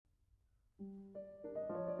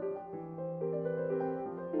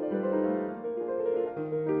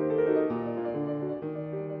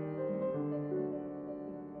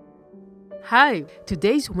Hi,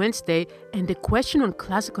 today's Wednesday, and the question on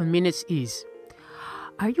Classical Minutes is: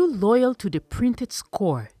 are you loyal to the printed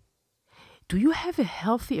score? Do you have a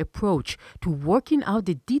healthy approach to working out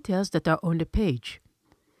the details that are on the page?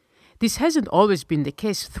 This hasn't always been the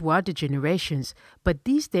case throughout the generations, but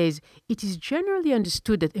these days it is generally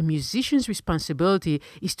understood that a musician's responsibility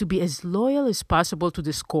is to be as loyal as possible to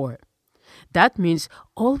the score. That means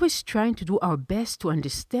always trying to do our best to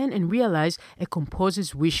understand and realize a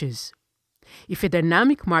composer's wishes. If a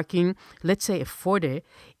dynamic marking, let's say a forte,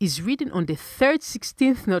 is written on the third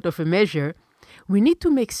 16th note of a measure, we need to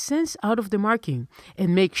make sense out of the marking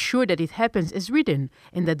and make sure that it happens as written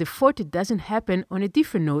and that the forte doesn't happen on a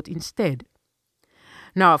different note instead.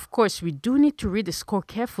 Now, of course, we do need to read the score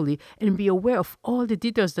carefully and be aware of all the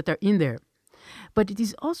details that are in there. But it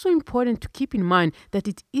is also important to keep in mind that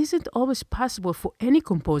it isn't always possible for any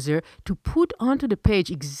composer to put onto the page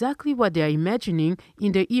exactly what they are imagining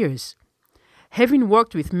in their ears. Having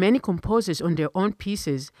worked with many composers on their own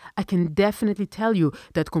pieces, I can definitely tell you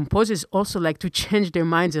that composers also like to change their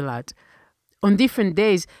minds a lot. On different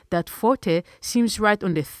days, that forte seems right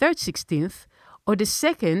on the third 16th, or the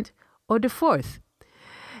second, or the fourth.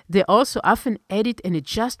 They also often edit and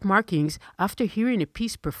adjust markings after hearing a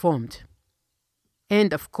piece performed.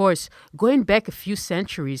 And of course, going back a few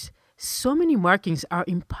centuries, so many markings are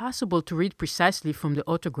impossible to read precisely from the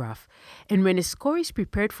autograph, and when a score is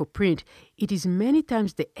prepared for print, it is many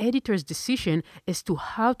times the editor's decision as to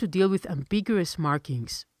how to deal with ambiguous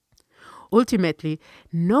markings. Ultimately,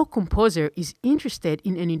 no composer is interested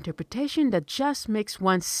in an interpretation that just makes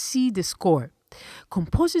one see the score.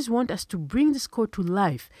 Composers want us to bring the score to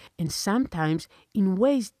life, and sometimes in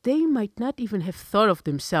ways they might not even have thought of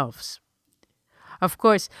themselves. Of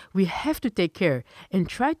course, we have to take care and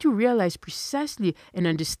try to realize precisely and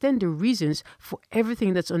understand the reasons for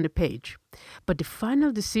everything that's on the page. But the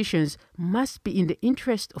final decisions must be in the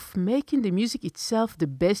interest of making the music itself the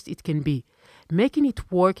best it can be, making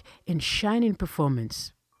it work and shine in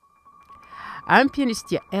performance. I'm pianist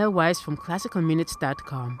Yael Weiss from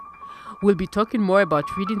ClassicalMinutes.com. We'll be talking more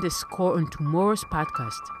about reading the score on tomorrow's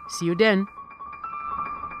podcast. See you then.